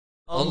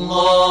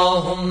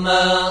اللهم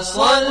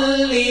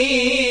صل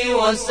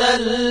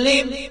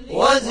وسلم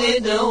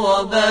وزد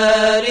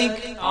وبارك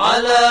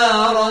على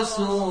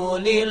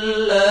رسول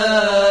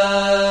الله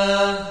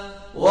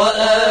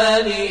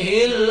وآله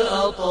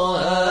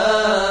الأطهار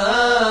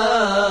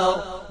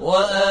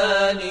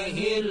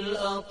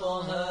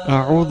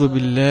أعوذ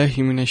بالله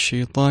من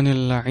الشيطان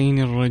اللعين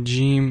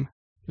الرجيم.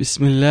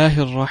 بسم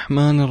الله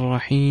الرحمن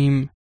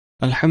الرحيم.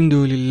 الحمد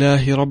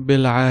لله رب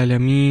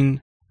العالمين،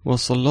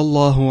 وصلى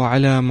الله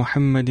على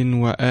محمد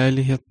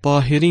وآله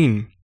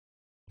الطاهرين.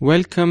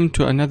 Welcome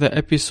to another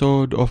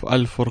episode of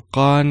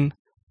Al-Furqan,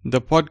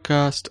 the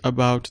podcast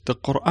about the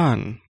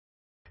Qur'an.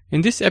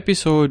 In this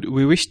episode,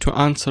 we wish to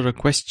answer a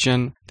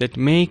question that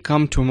may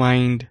come to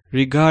mind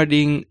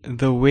regarding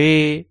the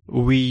way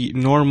we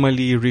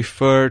normally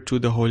refer to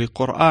the Holy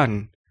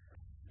Qur'an.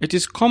 It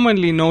is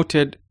commonly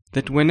noted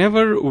that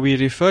whenever we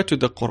refer to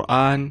the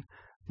Qur'an,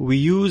 we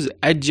use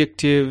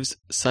adjectives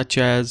such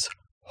as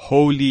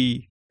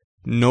holy,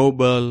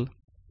 noble,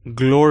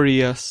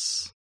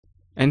 glorious,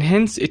 and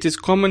hence it is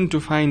common to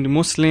find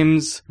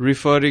Muslims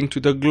referring to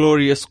the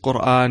glorious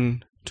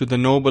Qur'an, to the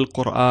noble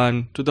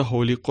Qur'an, to the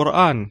holy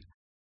Qur'an.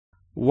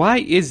 Why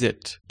is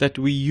it that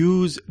we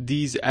use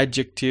these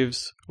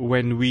adjectives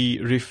when we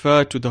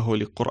refer to the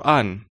holy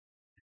Qur'an?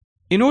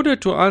 In order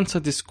to answer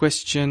this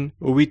question,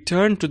 we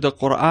turn to the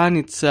Qur'an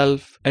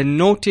itself and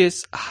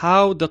notice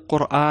how the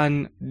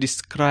Qur'an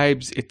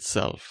describes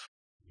itself.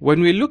 When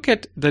we look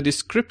at the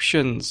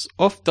descriptions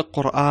of the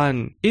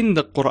Qur'an in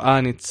the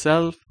Qur'an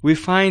itself, we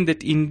find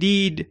that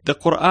indeed the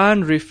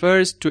Qur'an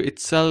refers to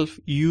itself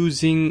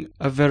using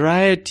a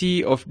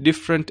variety of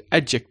different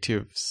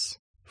adjectives.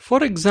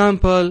 For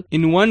example,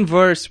 in one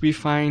verse we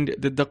find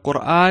that the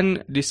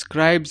Qur'an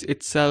describes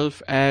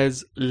itself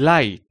as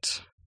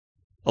light.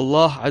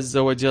 Allah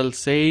Azza wa Jal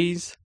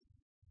says,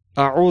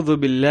 أعوذ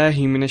بالله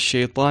من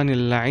الشيطان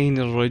اللعين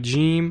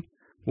الرجيم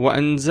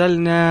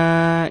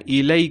وأنزلنا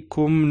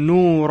إليكم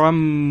نورا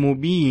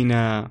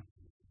مبينا.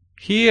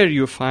 Here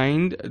you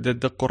find that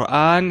the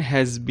Qur'an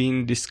has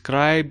been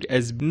described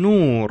as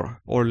nur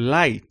or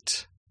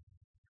light.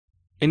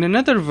 In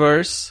another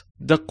verse,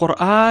 the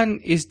Qur'an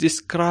is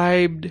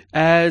described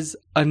as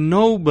a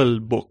noble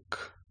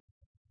book.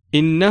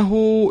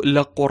 إنه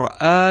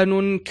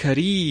لقرآن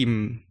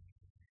كريم.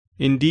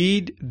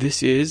 Indeed,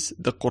 this is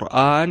the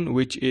Qur'an,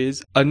 which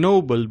is a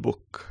noble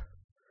book.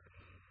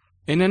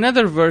 In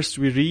another verse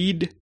we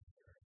read,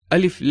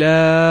 ألف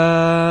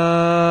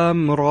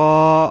لام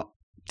را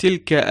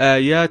تلك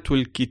آيات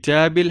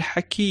الكتاب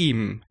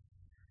الحكيم.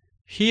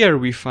 Here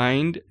we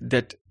find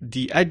that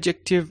the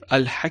adjective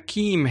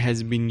al-Hakim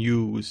has been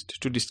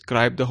used to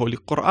describe the Holy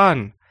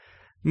Qur'an,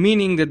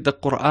 meaning that the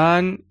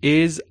Qur'an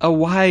is a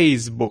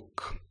wise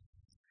book.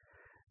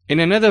 In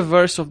another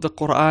verse of the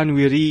Qur'an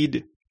we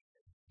read,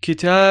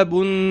 كتاب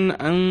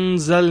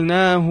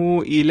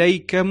أنزلناه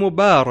إليك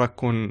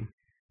مبارك.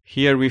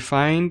 Here we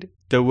find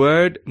the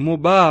word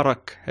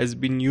Mubarak has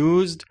been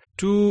used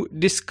to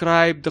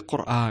describe the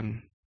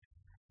Qur'an.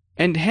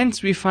 And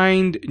hence we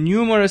find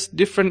numerous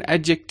different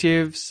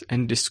adjectives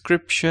and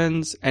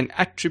descriptions and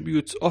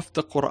attributes of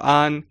the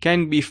Qur'an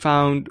can be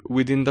found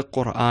within the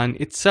Qur'an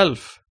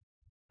itself.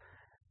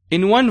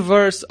 In one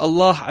verse,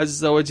 Allah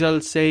Azza wa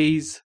Jal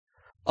says,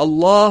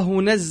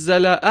 Allahu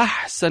nazzala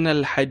ahsan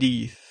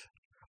al-hadith.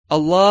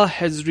 Allah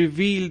has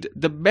revealed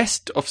the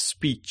best of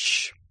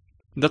speech.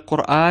 The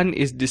Qur'an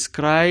is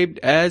described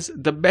as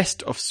the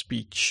best of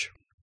speech.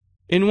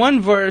 In one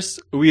verse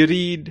we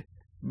read,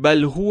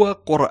 بل هو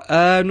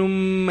قرآن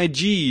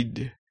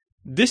مجيد.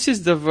 This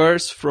is the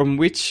verse from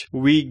which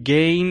we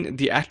gain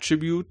the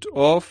attribute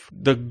of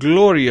the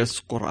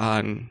glorious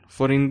Qur'an.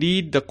 For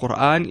indeed the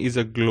Qur'an is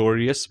a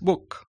glorious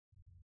book.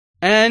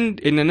 And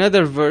in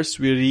another verse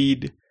we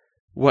read,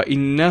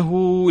 وَإِنَّهُ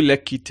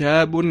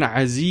لَكِتَابٌ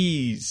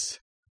عَزِيزٌ.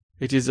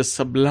 It is a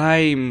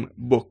sublime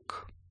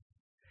book.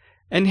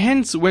 And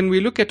hence, when we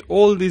look at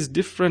all these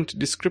different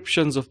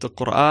descriptions of the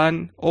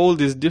Qur'an, all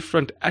these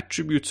different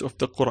attributes of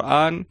the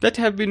Qur'an that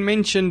have been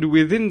mentioned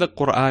within the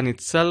Qur'an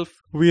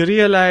itself, we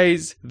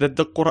realize that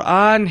the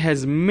Qur'an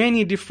has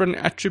many different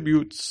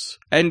attributes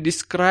and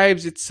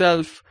describes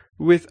itself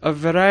with a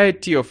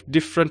variety of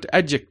different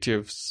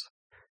adjectives.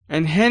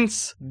 And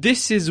hence,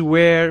 this is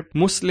where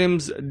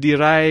Muslims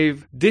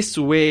derive this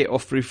way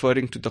of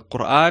referring to the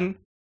Qur'an.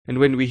 And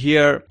when we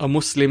hear a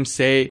Muslim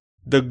say,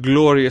 the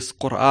glorious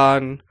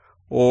Qur'an,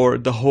 or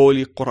the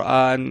holy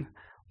Qur'an,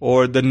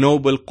 or the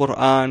noble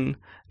Qur'an,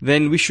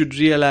 then we should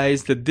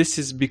realize that this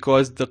is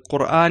because the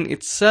Qur'an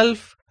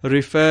itself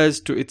refers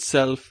to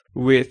itself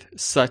with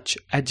such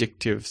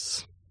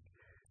adjectives.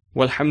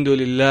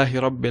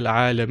 Walhamdulillahi Rabbil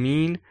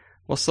Alameen,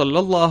 wa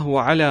sallallahu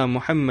ala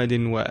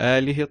Muhammadin wa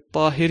alihi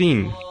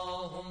at-tahirin.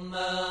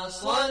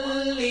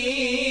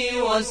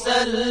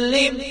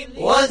 وسلم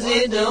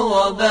وزد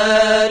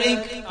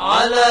وبارك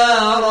على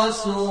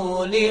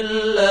رسول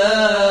الله